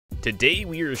Today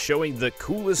we are showing the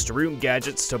coolest room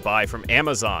gadgets to buy from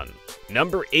Amazon.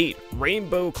 Number 8.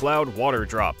 Rainbow Cloud Water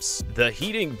Drops. The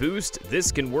heating boost,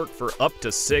 this can work for up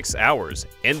to 6 hours,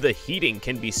 and the heating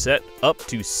can be set up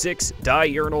to 6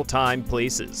 diurnal time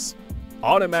places.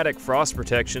 Automatic frost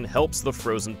protection helps the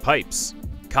frozen pipes.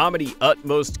 Comedy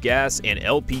Utmost gas and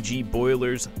LPG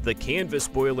boilers, the canvas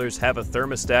boilers have a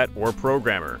thermostat or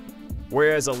programmer,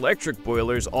 whereas electric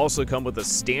boilers also come with a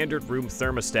standard room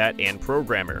thermostat and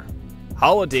programmer.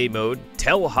 Holiday mode,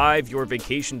 tell Hive your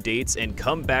vacation dates and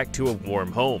come back to a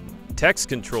warm home. Text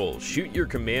control, shoot your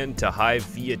command to Hive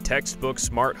via textbook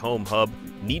smart home hub,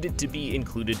 needed to be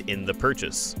included in the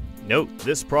purchase. Note,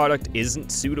 this product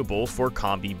isn't suitable for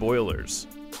combi boilers.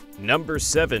 Number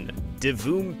 7.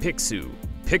 Divoom Pixoo.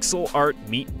 Pixel art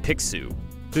meet Pixoo.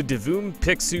 The Divoom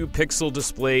Pixoo Pixel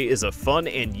display is a fun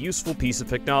and useful piece of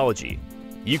technology.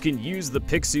 You can use the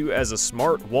Pixoo as a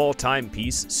smart wall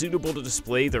timepiece suitable to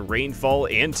display the rainfall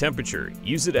and temperature.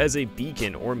 Use it as a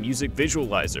beacon or music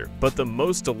visualizer, but the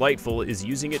most delightful is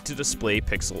using it to display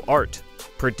pixel art.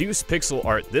 Produce pixel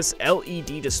art. This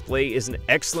LED display is an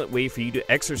excellent way for you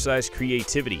to exercise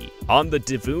creativity. On the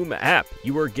Divoom app,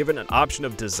 you are given an option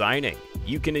of designing.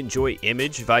 You can enjoy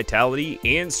image, vitality,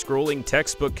 and scrolling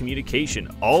textbook communication,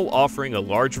 all offering a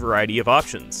large variety of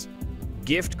options.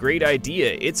 Gift, great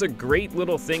idea. It's a great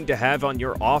little thing to have on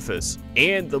your office,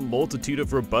 and the multitude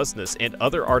of robustness and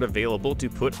other art available to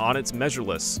put on its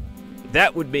measureless.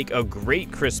 That would make a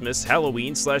great Christmas,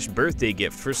 Halloween/birthday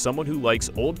gift for someone who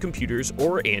likes old computers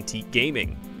or antique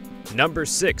gaming. Number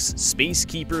 6.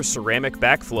 SPACEKEEPER Ceramic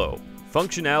Backflow.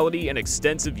 Functionality and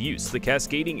extensive use, the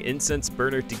cascading incense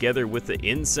burner together with the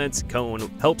incense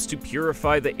cone helps to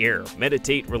purify the air,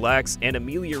 meditate, relax, and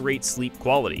ameliorate sleep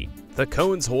quality. The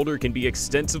cone's holder can be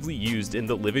extensively used in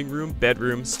the living room,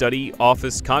 bedroom, study,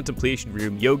 office, contemplation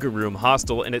room, yoga room,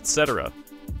 hostel, and etc.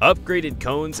 Upgraded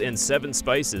cones and 7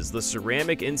 spices. The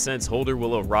ceramic incense holder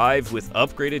will arrive with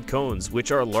upgraded cones,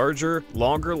 which are larger,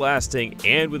 longer lasting,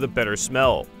 and with a better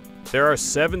smell. There are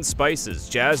 7 spices: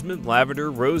 jasmine, lavender,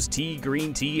 rose tea,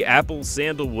 green tea, apple,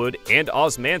 sandalwood, and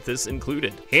osmanthus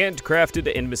included.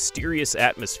 Handcrafted and mysterious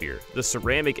atmosphere. The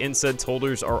ceramic incense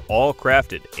holders are all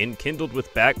crafted, enkindled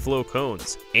with backflow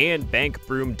cones, and bank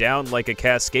broom down like a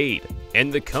cascade.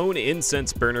 And the cone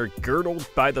incense burner girdled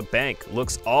by the bank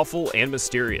looks awful and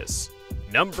mysterious.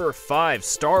 Number 5.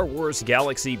 Star Wars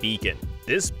Galaxy Beacon.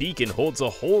 This beacon holds a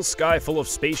whole sky full of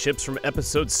spaceships from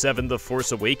Episode 7, The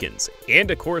Force Awakens, and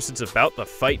of course it's about the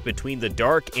fight between the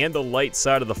dark and the light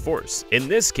side of the Force. In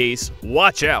this case,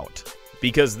 watch out,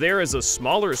 because there is a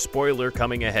smaller spoiler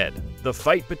coming ahead: the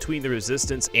fight between the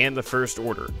Resistance and the First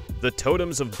Order. The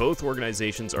totems of both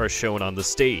organizations are shown on the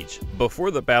stage.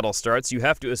 Before the battle starts, you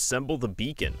have to assemble the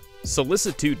beacon.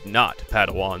 Solicitude not,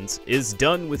 Padawans, is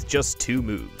done with just 2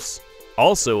 moves.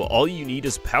 Also, all you need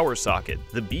is power socket.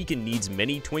 The beacon needs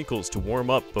many twinkles to warm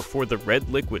up before the red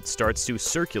liquid starts to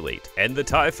circulate and the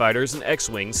TIE fighters and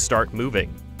X-Wings start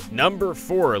moving. Number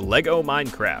 4. Lego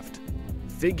Minecraft.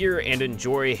 Figure and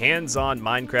enjoy hands-on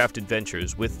Minecraft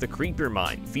adventures with the Creeper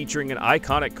Mine, featuring an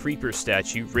iconic creeper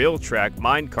statue, rail track,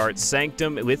 minecart,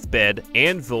 sanctum with bed,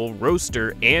 anvil,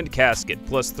 roaster, and casket,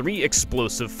 plus 3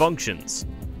 explosive functions.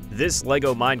 This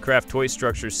LEGO Minecraft toy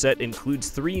structure set includes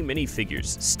 3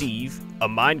 minifigures: Steve, a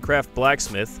Minecraft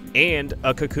blacksmith, and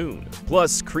a cocoon,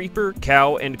 plus creeper,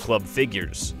 cow, and club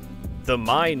figures. The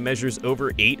mine measures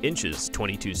over 8 inches,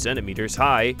 22 centimeters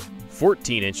high,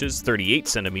 14 inches, 38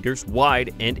 centimeters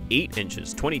wide, and 8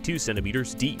 inches, 22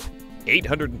 centimeters deep.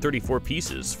 834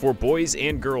 pieces for boys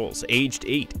and girls aged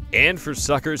 8, and for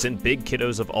suckers and big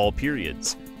kiddos of all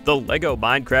periods. The LEGO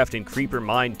Minecraft and Creeper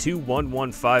Mine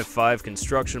 21155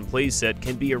 construction playset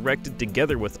can be erected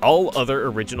together with all other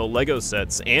original LEGO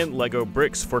sets and LEGO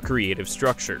bricks for creative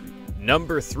structure.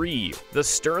 Number 3. The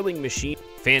Stirling Machine.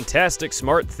 Fantastic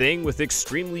smart thing with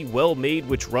extremely well made,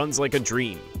 which runs like a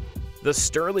dream. The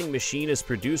Stirling Machine is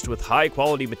produced with high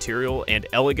quality material and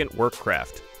elegant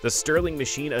workcraft. The Stirling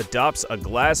Machine adopts a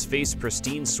glass-faced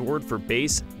pristine sword for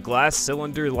base, glass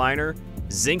cylinder liner,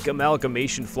 zinc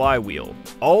amalgamation flywheel.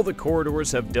 All the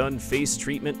corridors have done face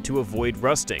treatment to avoid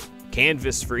rusting.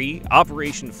 Canvas-free,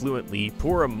 operation fluently,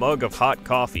 pour a mug of hot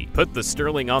coffee, put the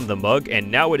Stirling on the mug, and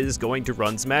now it is going to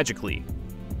run magically.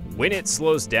 When it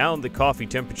slows down, the coffee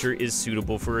temperature is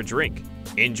suitable for a drink.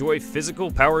 Enjoy physical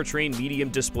powertrain medium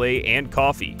display and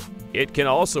coffee. It can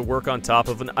also work on top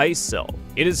of an ice cell.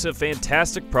 It is a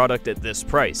fantastic product at this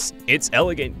price. Its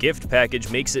elegant gift package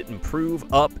makes it improve,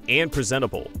 up, and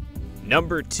presentable.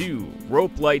 Number 2.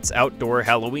 Rope Lights Outdoor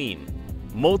Halloween.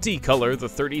 Multicolor, the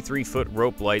 33-foot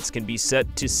rope lights can be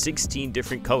set to 16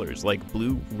 different colors like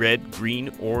blue, red,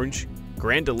 green, orange,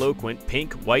 grandiloquent,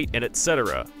 pink, white, and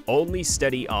etc. Only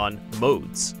steady on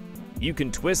modes. You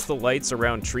can twist the lights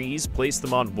around trees, place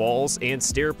them on walls and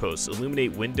stair posts,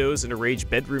 illuminate windows, and arrange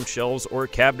bedroom shelves or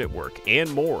cabinet work,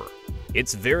 and more.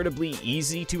 It's veritably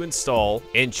easy to install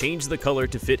and change the color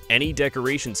to fit any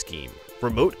decoration scheme.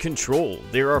 Remote control.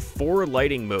 There are 4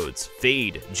 lighting modes: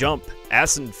 fade, jump,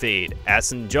 fade,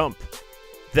 jump,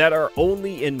 that are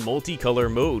only in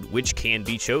multicolor mode, which can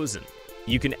be chosen.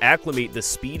 You can acclimate the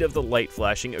speed of the light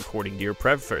flashing according to your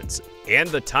preference, and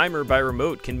the timer by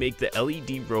remote can make the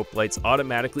LED rope lights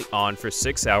automatically on for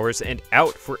 6 hours and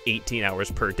out for 18 hours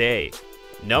per day.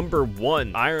 Number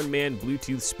 1. Iron Man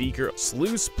Bluetooth Speaker.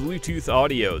 Sluice Bluetooth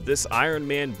Audio. This Iron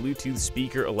Man Bluetooth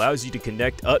speaker allows you to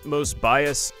connect utmost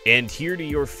bias and hear to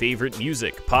your favorite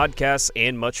music, podcasts,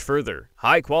 and much further.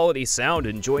 High quality sound.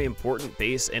 Enjoy important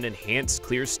bass and enhanced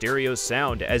clear stereo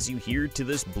sound as you hear to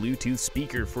this Bluetooth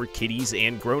speaker for kiddies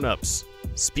and grown-ups.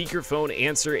 Speakerphone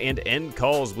answer and end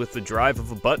calls with the drive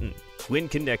of a button when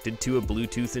connected to a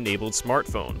Bluetooth-enabled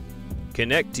smartphone.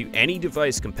 Connect to any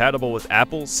device compatible with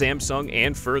Apple, Samsung,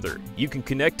 and further. You can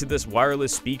connect to this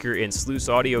wireless speaker and sluice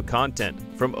audio content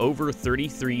from over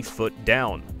 33 foot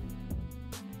down.